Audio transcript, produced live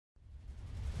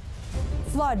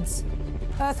Floods,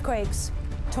 earthquakes,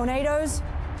 tornadoes,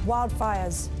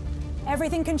 wildfires.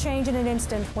 Everything can change in an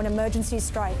instant when emergencies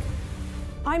strike.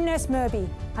 I'm Ness Murby.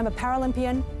 I'm a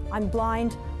Paralympian, I'm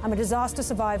blind, I'm a disaster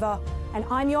survivor, and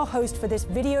I'm your host for this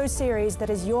video series that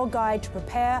is your guide to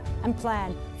prepare and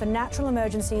plan for natural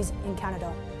emergencies in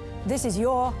Canada. This is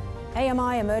your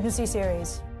AMI Emergency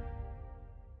Series.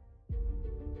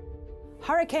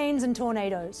 Hurricanes and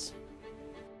tornadoes.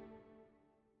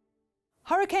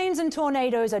 Hurricanes and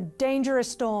tornadoes are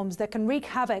dangerous storms that can wreak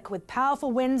havoc with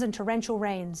powerful winds and torrential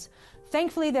rains.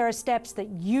 Thankfully, there are steps that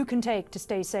you can take to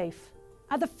stay safe.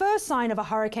 At the first sign of a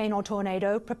hurricane or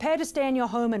tornado, prepare to stay in your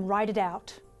home and ride it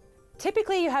out.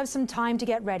 Typically, you have some time to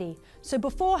get ready, so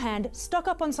beforehand, stock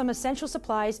up on some essential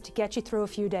supplies to get you through a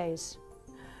few days.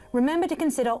 Remember to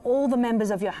consider all the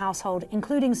members of your household,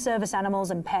 including service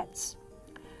animals and pets.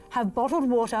 Have bottled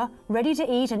water, ready to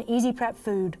eat and easy prep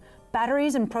food,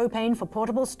 batteries and propane for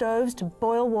portable stoves to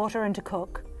boil water and to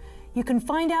cook. You can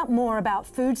find out more about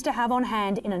foods to have on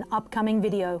hand in an upcoming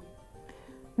video.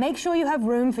 Make sure you have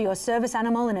room for your service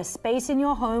animal in a space in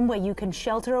your home where you can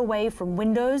shelter away from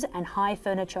windows and high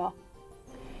furniture.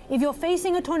 If you're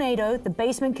facing a tornado, the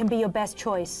basement can be your best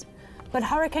choice. But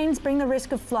hurricanes bring the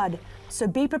risk of flood, so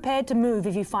be prepared to move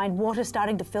if you find water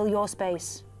starting to fill your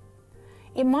space.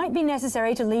 It might be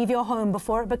necessary to leave your home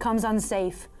before it becomes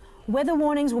unsafe. Weather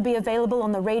warnings will be available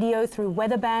on the radio through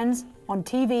weather bands, on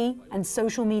TV, and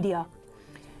social media.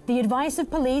 The advice of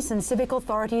police and civic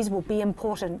authorities will be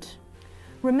important.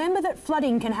 Remember that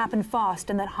flooding can happen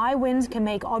fast and that high winds can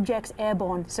make objects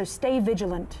airborne, so stay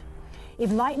vigilant.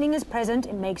 If lightning is present,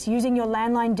 it makes using your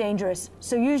landline dangerous,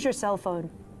 so use your cell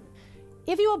phone.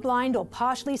 If you are blind or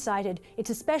partially sighted, it's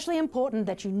especially important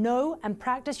that you know and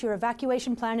practice your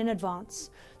evacuation plan in advance,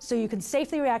 so you can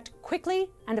safely react quickly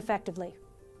and effectively.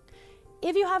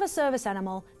 If you have a service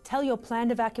animal, tell your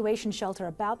planned evacuation shelter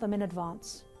about them in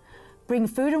advance. Bring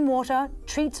food and water,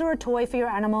 treats or a toy for your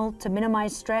animal to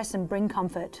minimize stress and bring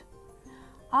comfort.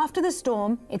 After the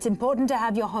storm, it's important to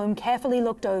have your home carefully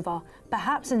looked over,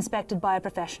 perhaps inspected by a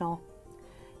professional.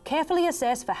 Carefully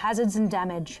assess for hazards and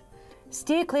damage.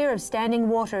 Steer clear of standing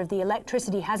water if the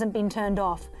electricity hasn't been turned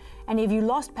off, and if you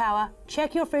lost power,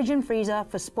 check your fridge and freezer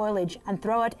for spoilage and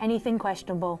throw out anything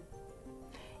questionable.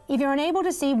 If you're unable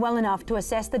to see well enough to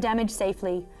assess the damage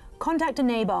safely, contact a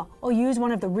neighbor or use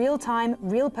one of the real-time,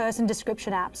 real-person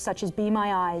description apps such as Be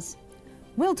My Eyes.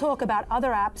 We'll talk about other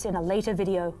apps in a later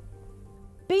video.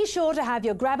 Be sure to have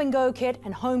your grab-and-go kit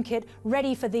and home kit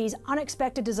ready for these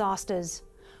unexpected disasters.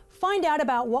 Find out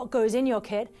about what goes in your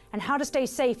kit and how to stay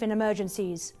safe in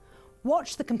emergencies.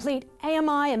 Watch the complete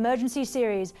AMI Emergency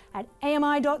Series at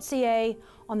ami.ca,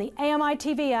 on the AMI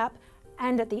TV app,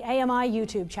 and at the AMI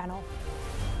YouTube channel.